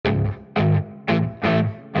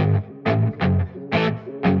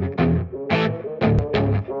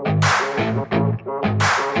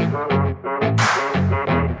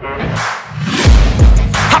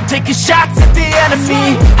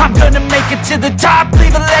I'm gonna make it to the top,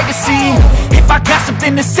 leave a legacy. If I got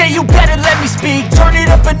something to say, you better let me speak. Turn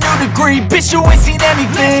it up a new degree, bitch, you ain't seen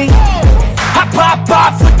anything. I pop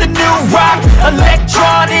off with the new rock,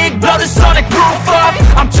 electronic, blow the sonic roof up.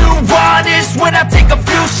 I'm too honest when I take a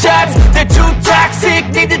few shots. They're too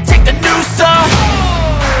toxic, need to take the noose off.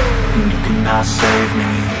 And you cannot save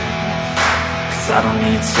me, cause I don't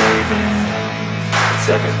need saving.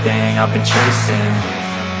 It's everything I've been chasing,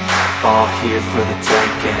 all here for the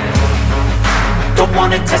taking. Don't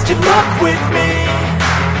wanna test your luck with me,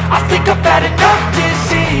 I think I've had enough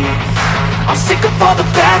disease. I'm sick of all the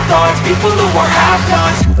bad thoughts, people who are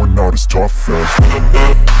half-nots. You are not as tough as